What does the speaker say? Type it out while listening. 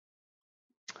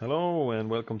Hello and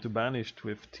welcome to Banished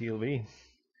with TLV.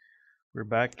 We're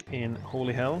back in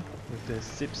Holy Hell with the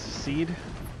Sips seed.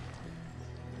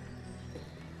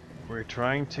 We're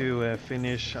trying to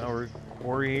finish our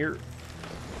quarry here.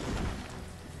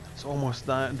 It's almost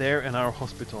there, and our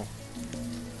hospital.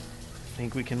 I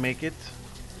think we can make it.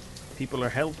 People are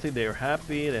healthy, they are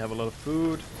happy, they have a lot of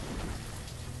food.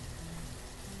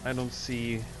 I don't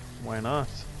see why not.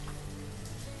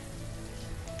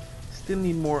 Still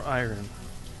need more iron.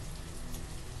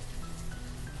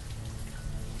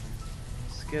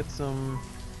 Let's get some.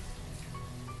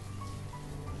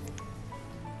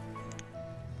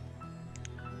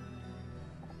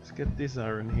 Let's get this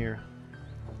iron here.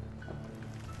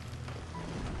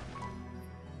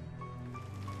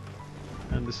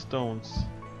 And the stones.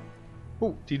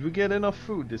 Oh, did we get enough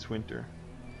food this winter?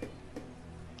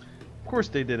 Of course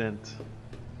they didn't.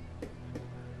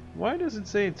 Why does it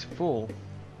say it's full?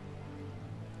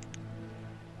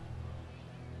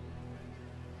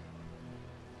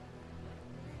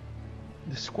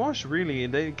 The squash really,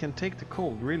 they can take the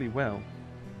cold really well.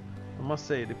 I must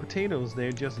say, the potatoes,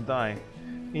 they just die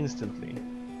instantly.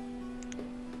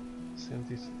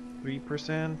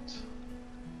 73%,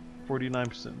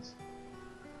 49%.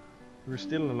 We're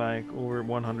still like over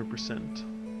 100%.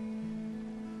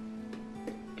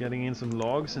 Getting in some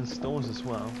logs and stones as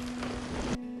well.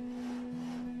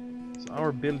 So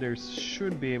our builders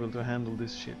should be able to handle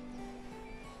this shit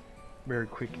very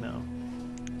quick now.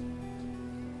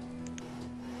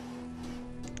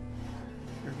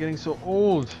 They're getting so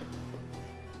old.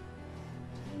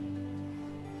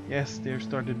 Yes, they've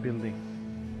started building.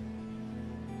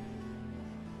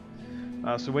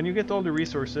 So when you get all the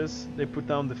resources, they put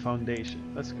down the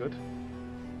foundation. That's good.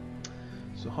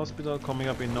 So hospital coming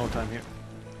up in no time here.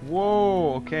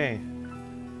 Whoa, okay.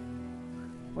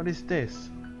 What is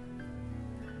this?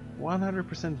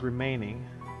 100% remaining.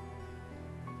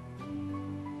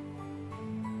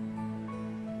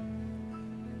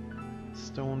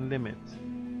 Stone limit.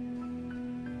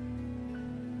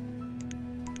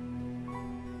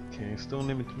 Okay, stone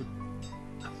limit.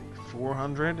 I think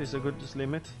 400 is a good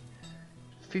limit.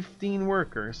 15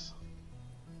 workers.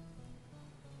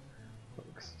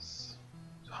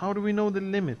 So how do we know the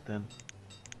limit then?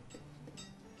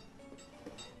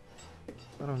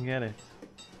 I don't get it.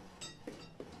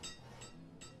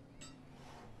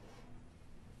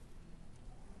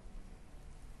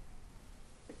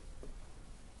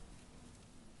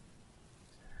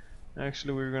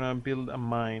 Actually, we're gonna build a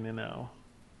mine now.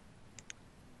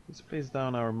 Let's place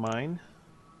down our mine.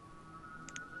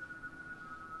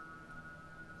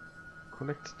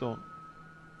 Collect stone.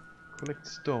 Collect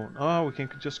stone. Oh, we can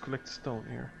just collect stone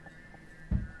here.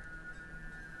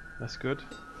 That's good.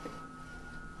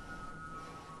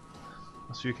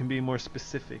 So you can be more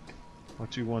specific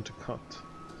what you want to cut.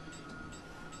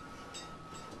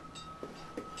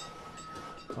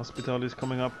 Hospital is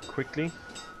coming up quickly.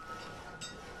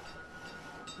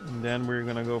 And then we're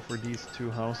gonna go for these two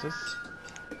houses.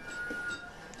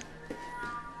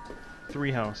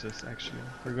 3 houses actually.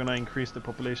 We're gonna increase the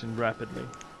population rapidly.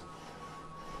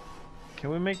 Can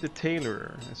we make the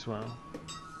tailorer as well?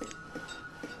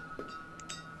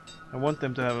 I want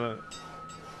them to have a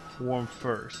warm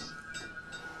furs.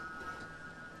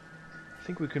 I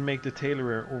think we can make the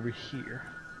tailorer over here,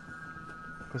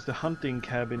 because the hunting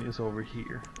cabin is over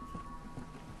here.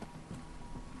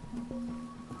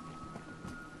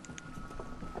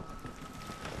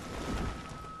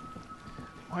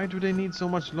 Why do they need so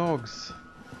much logs?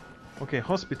 Okay,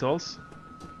 hospitals.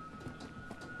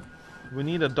 We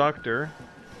need a doctor.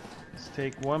 Let's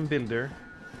take 1 builder.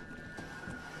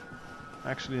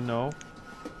 Actually, no.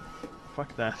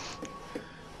 Fuck that.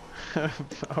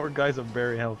 Our guys are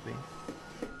very healthy.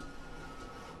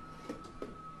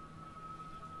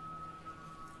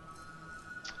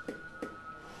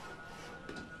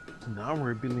 Now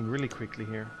we're building really quickly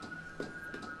here.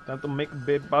 Time to make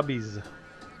babies.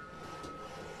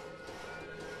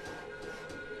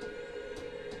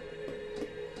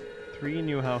 Three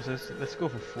new houses. Let's go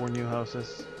for 4 new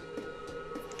houses.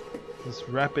 Let's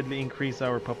rapidly increase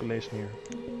our population here.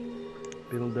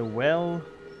 Build a well.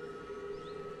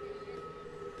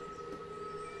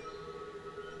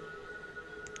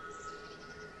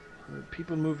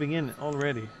 People moving in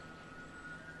already.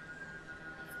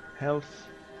 Health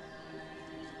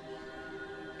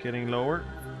getting lower.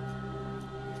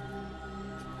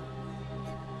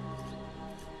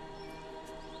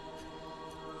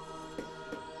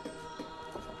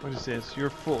 What it says?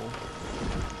 You're full.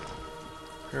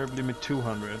 Curb limit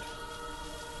 200.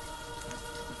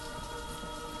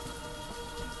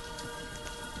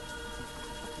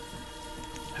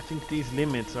 I think these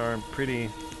limits are pretty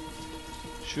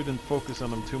shouldn't focus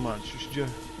on them too much. You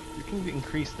can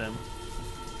increase them.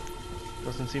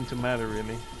 Doesn't seem to matter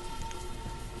really.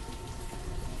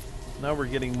 Now we're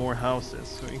getting more houses,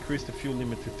 so increase the fuel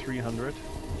limit to 300.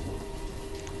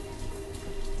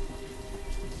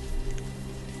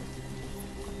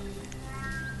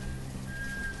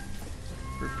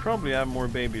 We'll probably have more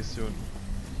babies soon.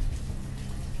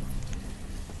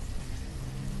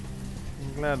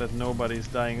 I'm glad that nobody's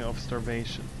dying of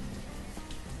starvation.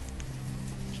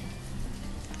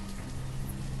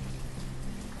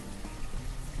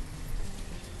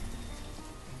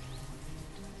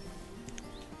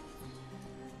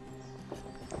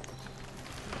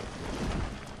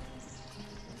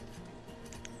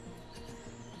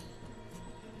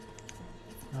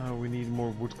 We need more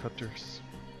woodcutters.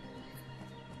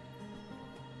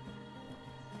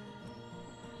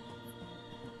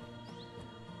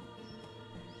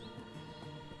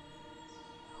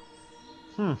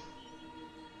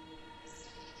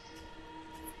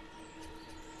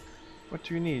 What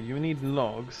do you need? You need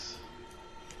logs.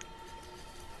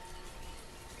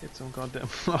 Get some goddamn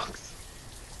logs.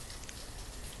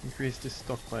 Increase this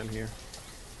stockpile here.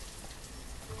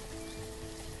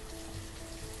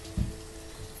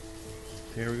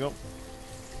 Here we go.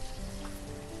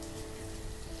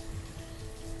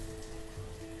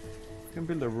 We can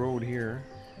build a road here.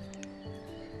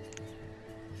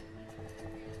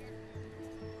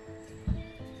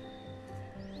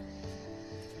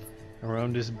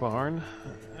 Around this barn.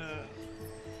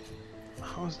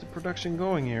 How's the production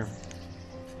going here?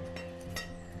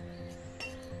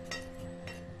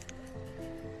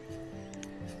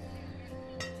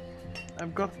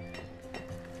 I've got...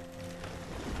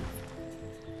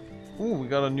 Ooh, we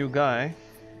got a new guy.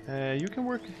 You can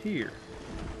work here.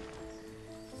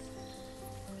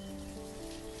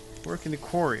 Work in the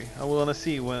quarry. I want to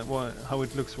see how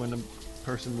it looks when a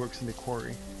person works in the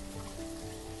quarry.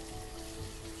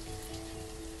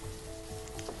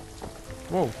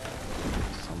 Whoa,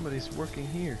 somebody's working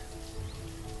here.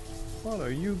 What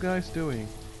are you guys doing?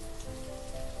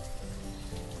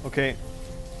 Okay,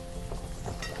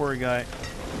 quarry guy.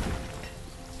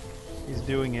 He's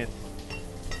doing it.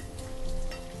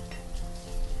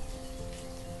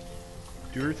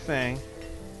 Do your thing.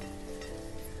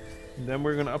 And then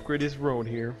we're gonna upgrade this road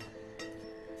here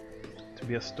to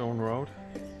be a stone road.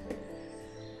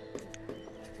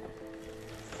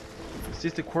 Is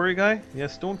this the quarry guy?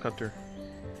 Yes, stone cutter.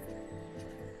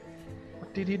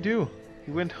 What did he do?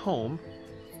 He went home,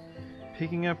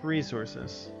 picking up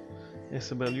resources.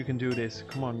 Isabel, you can do this.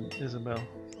 Come on, Isabel.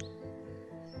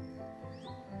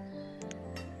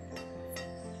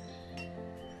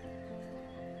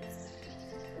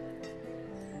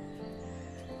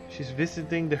 She's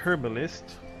visiting the herbalist,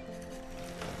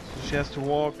 so she has to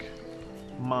walk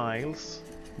miles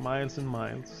and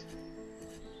miles.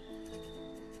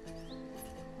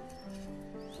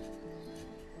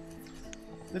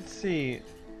 Let's see.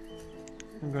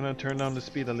 I'm gonna turn down the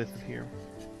speed a little here.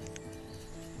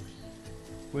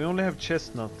 We only have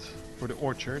chestnut for the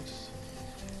orchards.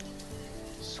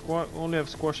 Only have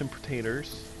squash and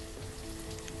potatoes.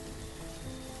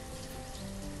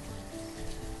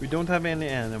 We don't have any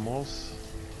animals.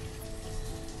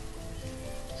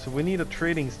 So we need a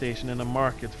trading station and a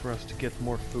market for us to get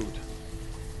more food.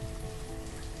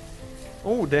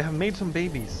 Oh, they have made some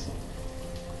babies.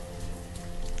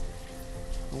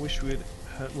 I wish we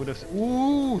would have...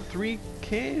 Ooh, 3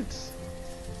 kids!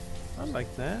 I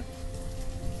like that.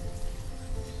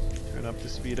 Turn up the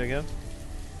speed again.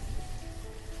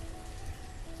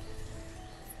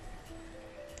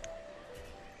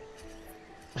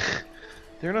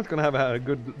 They're not gonna have a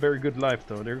very good life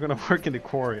though. They're gonna work in the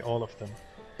quarry, all of them.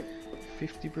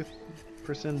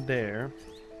 50% there.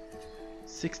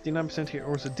 69% here.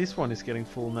 Also, this one is getting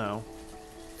full now.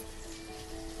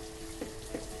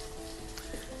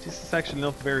 This is actually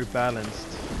not very balanced.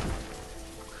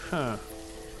 Huh.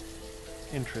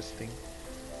 Interesting.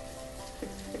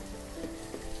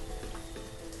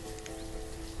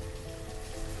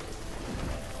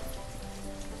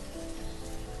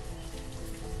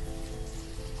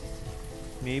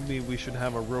 Maybe we should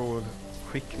have a road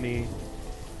quickly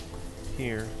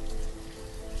here.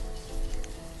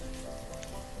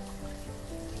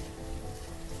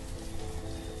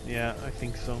 Yeah, I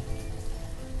think so.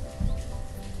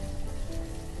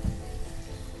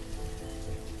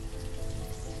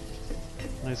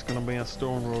 It's gonna be a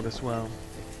stone road as well.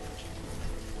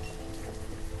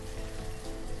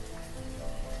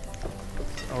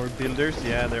 Our builders,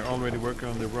 yeah, they're already working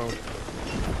on the road.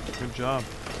 Good job.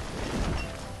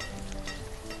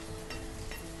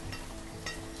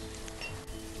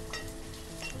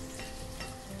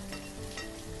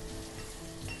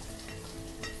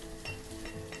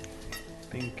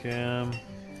 think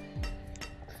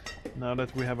now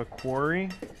that we have a quarry,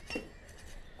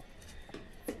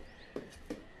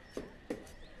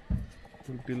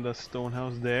 we'll build a stone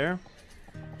house there.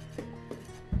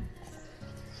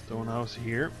 Stone house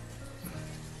here.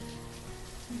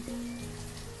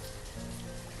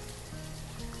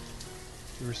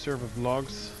 The reserve of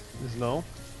logs is low.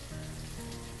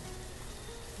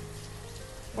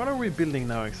 What are we building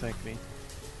now exactly?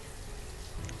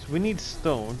 So we need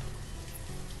stone.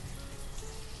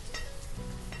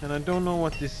 And I don't know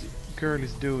what this girl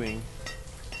is doing.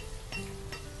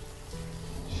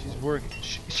 She's working.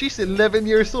 She's 11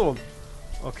 years old.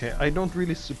 Okay, I don't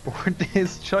really support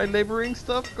this child laboring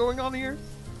stuff going on here.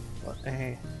 But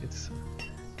hey, it's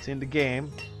in the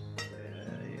game.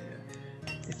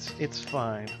 It's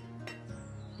fine.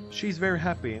 She's very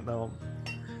happy though.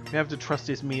 We have to trust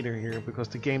this meter here because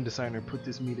the game designer put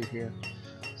this meter here.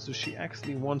 So she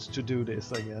actually wants to do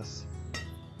this, I guess.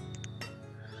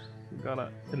 We got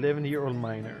a 11-year-old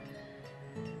miner.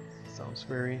 Sounds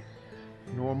very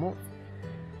normal.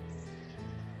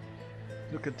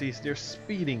 Look at these, they're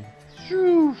speeding.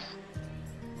 Shoo!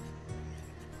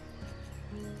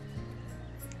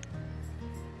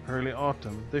 Early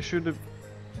autumn. They should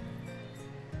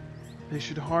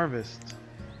harvest.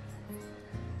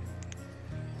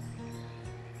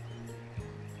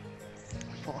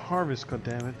 Harvest,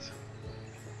 goddammit.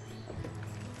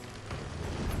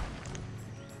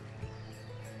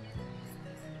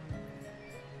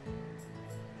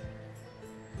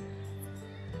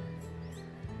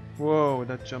 Whoa,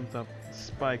 that jumped up.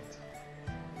 Spiked.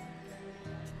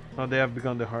 Oh, they have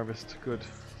begun the harvest. Good.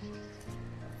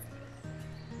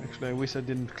 Actually, I wish I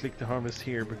didn't click the harvest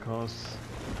here because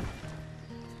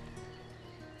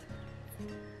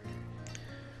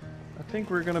I think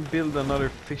we're gonna build another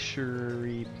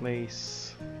fishery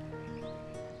place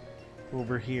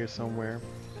over here somewhere.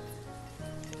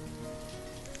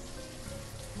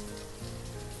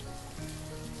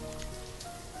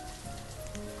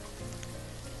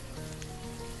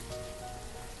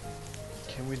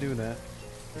 Can we do that?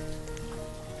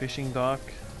 Fishing dock.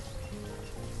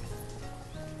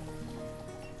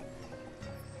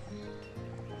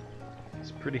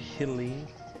 It's pretty hilly.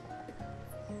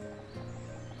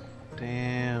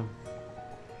 Damn.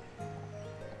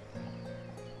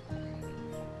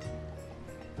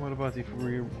 What about if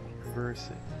we reverse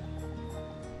it?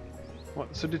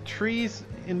 What? So the tree's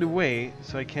in the way,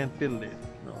 so I can't build it.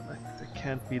 No, that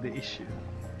can't be the issue.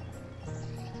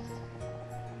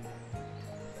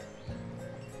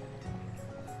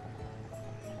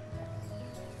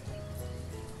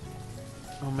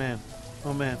 Oh man.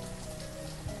 Oh man.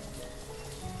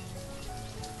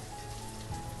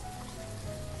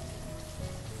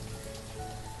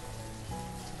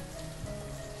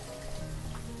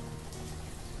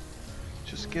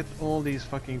 Just get all these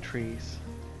fucking trees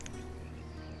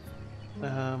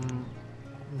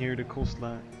near the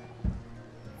coastline.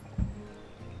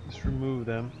 Just remove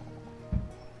them.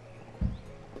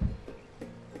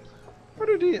 What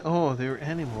are they? Oh, they're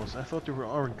animals. I thought they were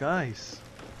our guys.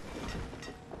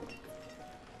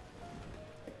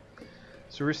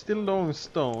 So we're still low on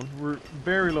stone. We're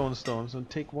very low on stone. So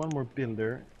take one more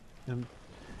builder and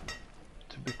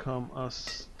to become a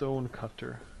stone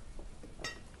cutter.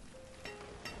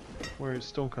 Where is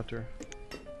stone cutter?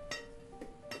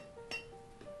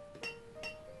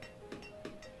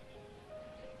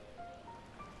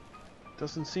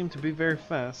 Doesn't seem to be very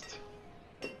fast.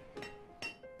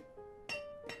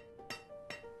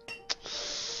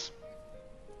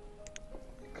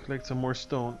 Collect some more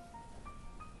stone.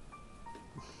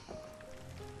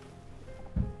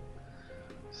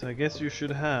 So I guess you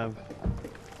should have.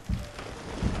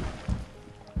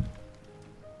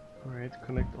 Alright,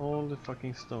 collect all the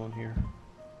fucking stone here.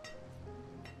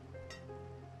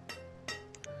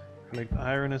 Collect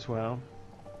iron as well.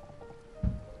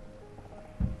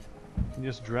 You can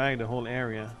just drag the whole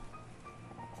area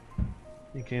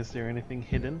in case there's anything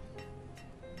hidden.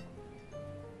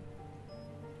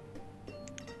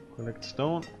 Collect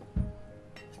stone.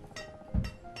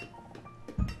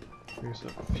 Here's a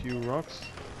few rocks.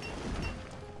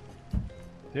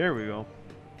 There we go.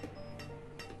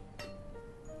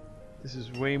 This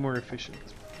is way more efficient.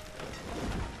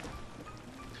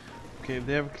 Okay,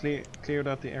 they have cleared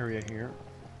out the area here.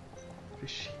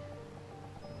 Fish.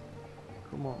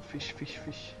 Come on, fish, fish,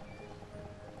 fish.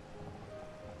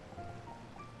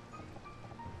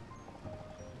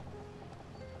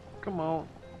 Come on.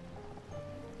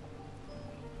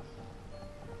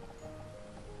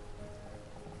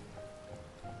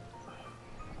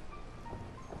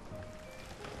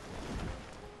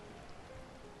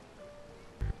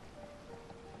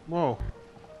 Whoa,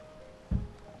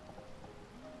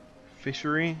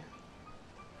 fishery.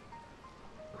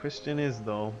 Question is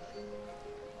though,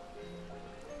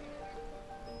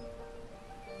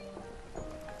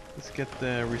 let's get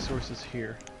the resources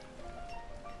here.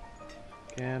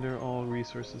 Gather all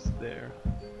resources there.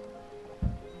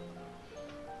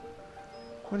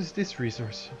 What is this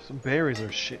resource? Some berries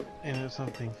or shit and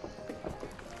something.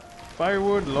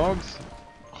 Firewood, logs.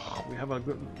 Oh, we have a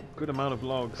good amount of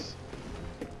logs.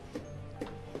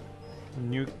 A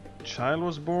new child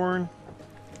was born.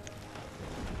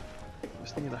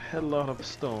 Just need a hell lot of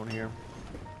stone here.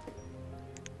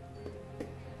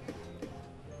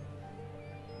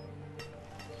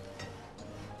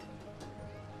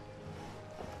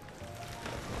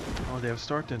 Oh, they have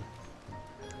started.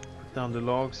 Put down the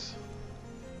logs.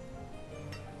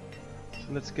 So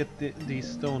let's get these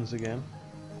stones again.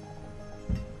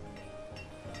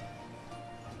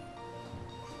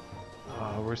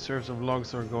 Reserves of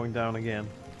logs are going down again.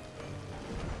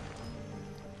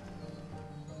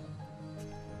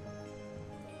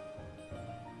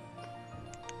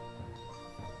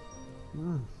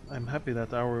 I'm happy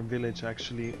that our village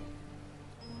actually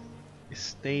is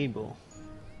stable.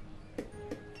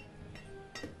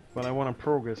 But I want to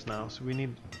progress now, so we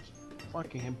need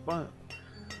fucking a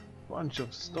bunch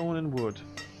of stone and wood.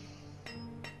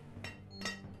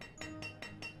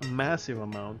 A massive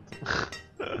amount.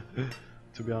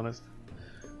 To be honest.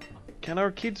 Can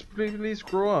our kids please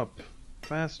grow up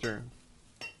faster?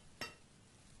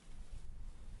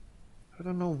 I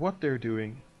don't know what they're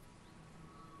doing.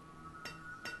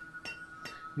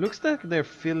 Looks like they're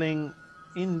filling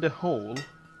in the hole.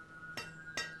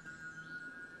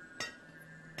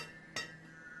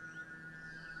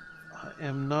 I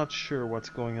am not sure what's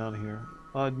going on here.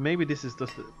 Maybe this is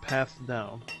just the path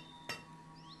down.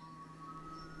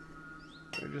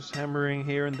 They're just hammering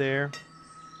here and there.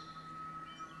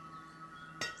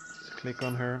 Let's click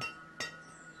on her.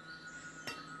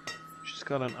 She's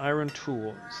got an iron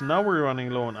tool. So now we're running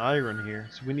low on iron here,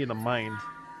 so we need a mine.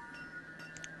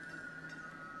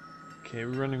 Okay,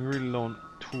 we're running really low on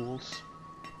tools.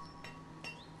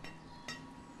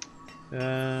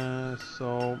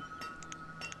 So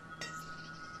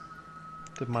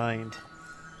the mine.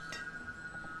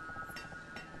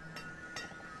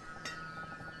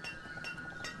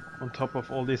 On top of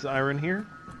all this iron here.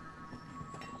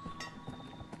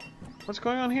 What's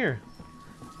going on here?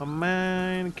 A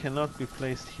mine cannot be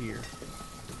placed here.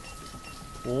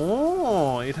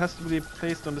 Oh, it has to be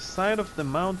placed on the side of the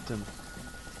mountain.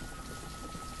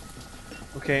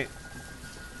 Okay,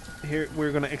 here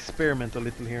we're gonna experiment a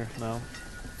little here now.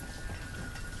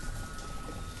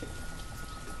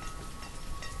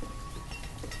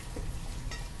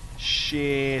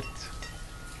 Shit.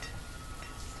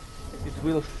 It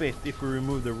will fit if we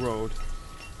remove the road.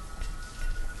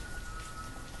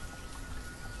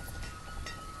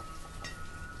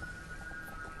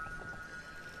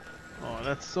 Oh,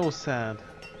 that's so sad.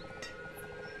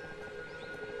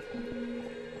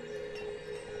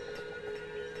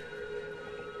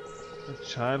 A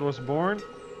child was born.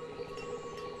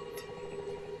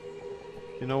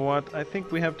 You know what? I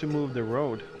think we have to move the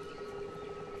road.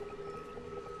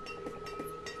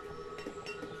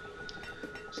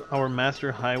 So our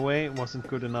master highway wasn't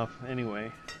good enough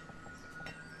anyway.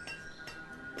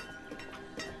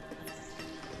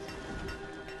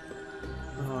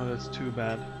 Oh, that's too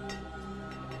bad.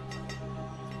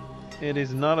 It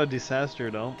is not a disaster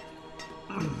though.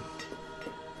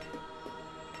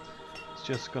 It's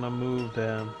just gonna move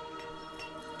the...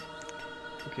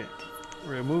 Okay,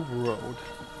 remove road.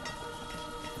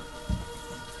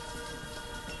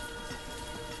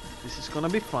 This is gonna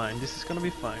be fine, this is gonna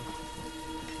be fine.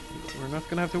 We're not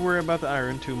gonna have to worry about the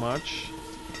iron too much.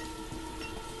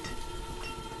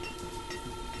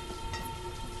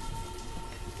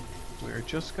 We're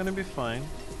just gonna be fine.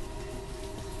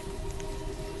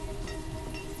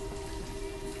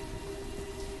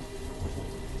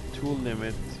 Tool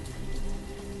limit.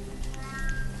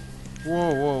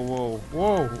 Whoa, whoa, whoa,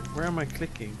 whoa! Where am I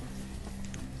clicking?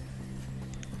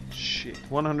 Shit,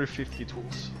 150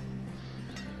 tools.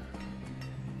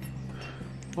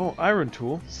 Oh, iron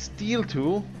tool, steel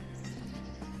tool,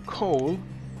 coal.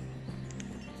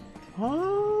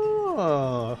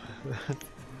 Oh.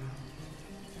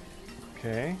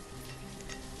 Okay.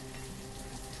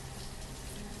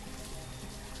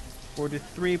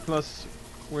 43 plus,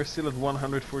 we're still at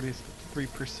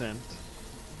 143%.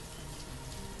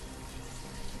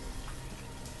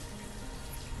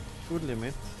 Food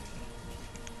limit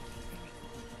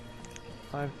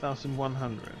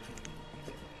 5,100.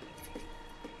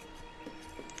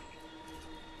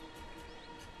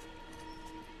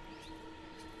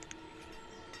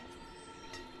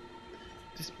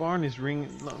 This barn is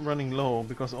running low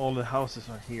because all the houses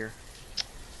are here.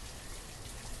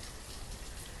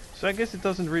 So I guess it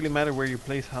doesn't really matter where you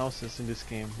place houses in this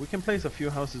game. We can place a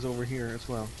few houses over here as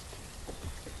well.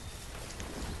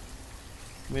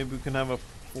 Maybe we can have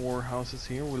 4 houses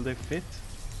here. Will they fit?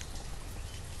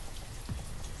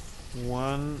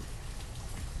 1,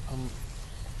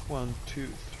 2,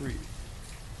 3,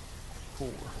 4.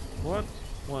 What?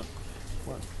 1,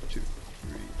 2,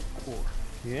 3, 4.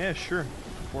 Yeah, sure.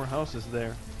 4 houses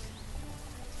there.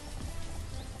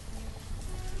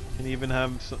 Can even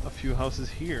have a few houses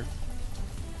here.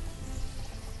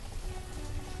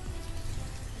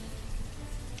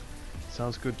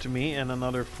 Sounds good to me. And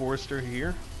another forester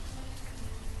here.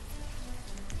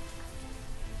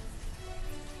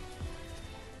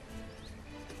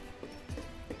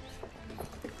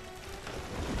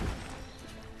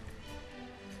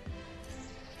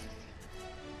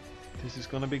 This is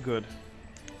gonna be good.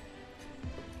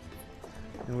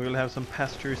 And we'll have some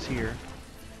pastures here.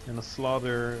 And a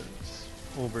slaughter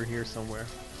over here somewhere.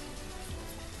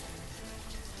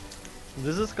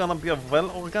 This is gonna be a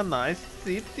well-organized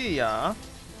city, yeah?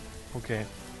 Okay.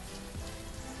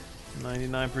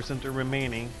 99% are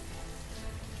remaining.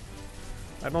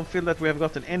 I don't feel that we have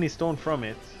gotten any stone from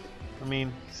it. I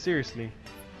mean, seriously.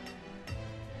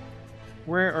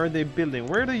 Where are they building?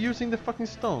 Where are they using the fucking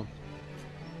stone?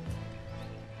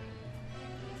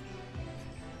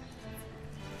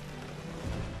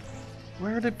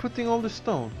 Where are they putting all the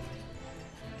stone?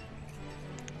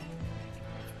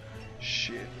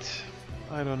 Shit.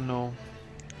 I don't know.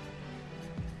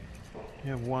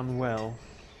 You have 1 well.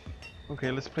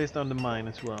 Okay, let's place down the mine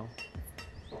as well.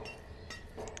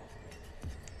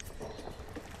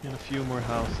 And a few more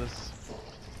houses.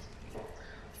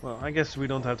 Well, I guess we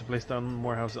don't have to place down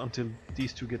more houses until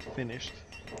these 2 get finished.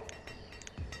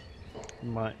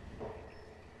 Mine.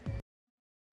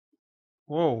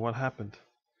 Whoa, what happened?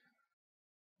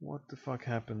 What the fuck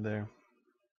happened there?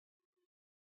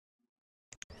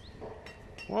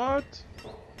 What?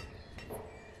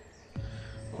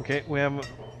 Okay, we have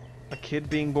a kid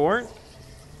being born.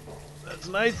 That's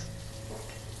nice.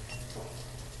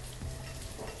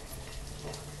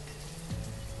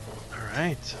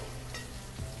 Alright.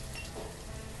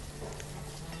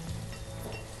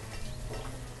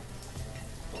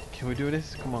 Can we do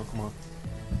this? Come on, come on.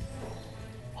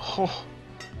 Oh,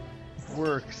 it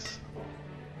works.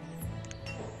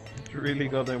 It really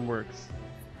goddamn works.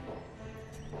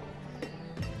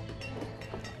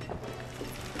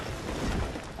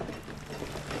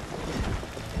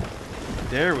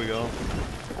 There we go.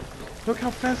 Look how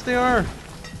fast they are!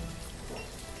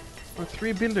 Our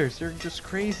 3 builders, they're just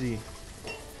crazy.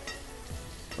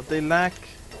 But they lack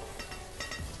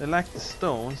the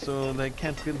stone, so they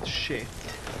can't build shit.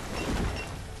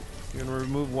 We're gonna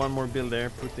remove 1 more builder,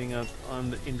 putting them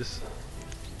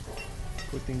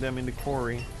in the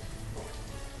quarry.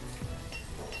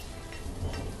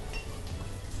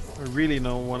 I really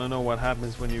want to know what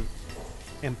happens when you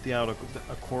empty out a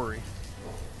quarry.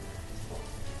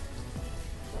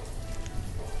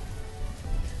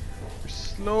 We're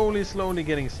slowly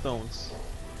getting stones.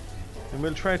 And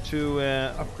we'll try to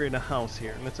upgrade a house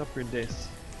here. Let's upgrade this.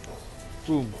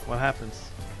 Boom, what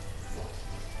happens?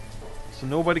 So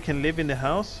nobody can live in the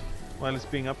house while it's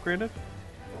being upgraded?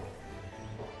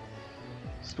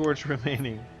 Storage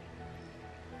remaining.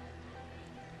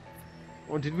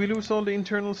 Or did we lose all the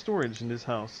internal storage in this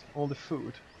house? All the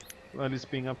food while it's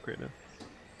being upgraded?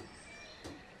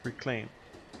 Reclaim.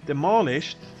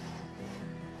 Demolished?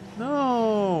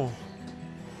 No!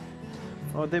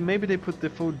 Oh, maybe they put the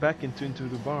food back into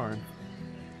the barn.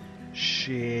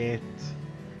 Shit.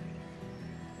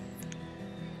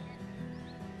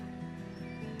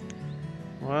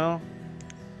 Well,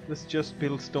 let's just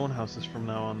build stone houses from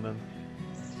now on then.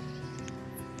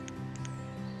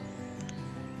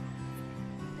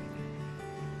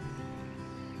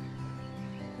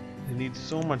 We need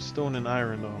so much stone and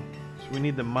iron though, so we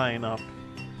need the mine up.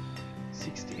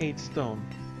 68 stone.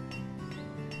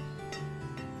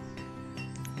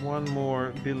 1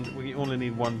 more build. We only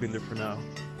need 1 builder for now.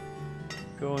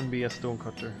 Go and be a stone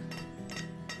cutter.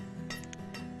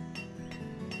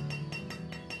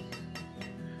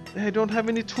 I don't have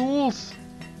any tools.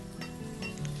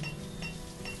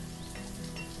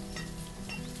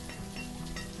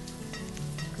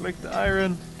 Collect the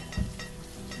iron.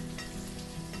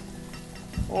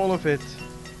 All of it.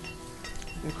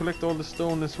 And collect all the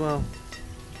stone as well.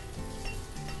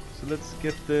 So let's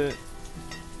get the...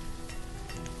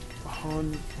 Oh,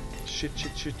 shit.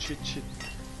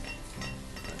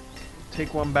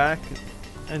 Take 1 back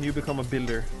and you become a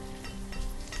builder.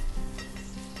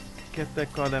 get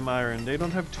that goddamn iron. They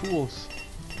don't have tools.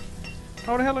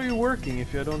 How the hell are you working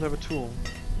if you don't have a tool?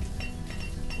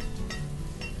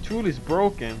 Tool is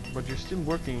broken, but you're still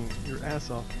working your ass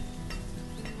off.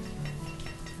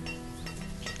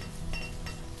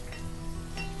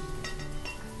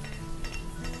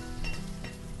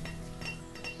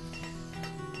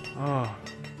 Oh.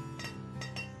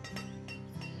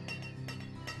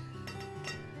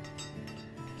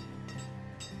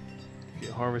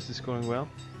 Okay, harvest is going well.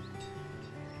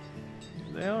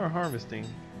 They are harvesting.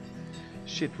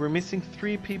 Shit, we're missing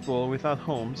 3 people without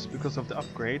homes because of the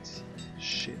upgrades.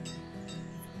 Shit.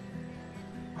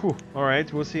 Whew.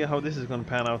 Alright, we'll see how this is gonna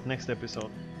pan out next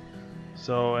episode.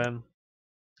 So,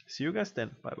 see you guys then.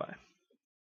 Bye bye.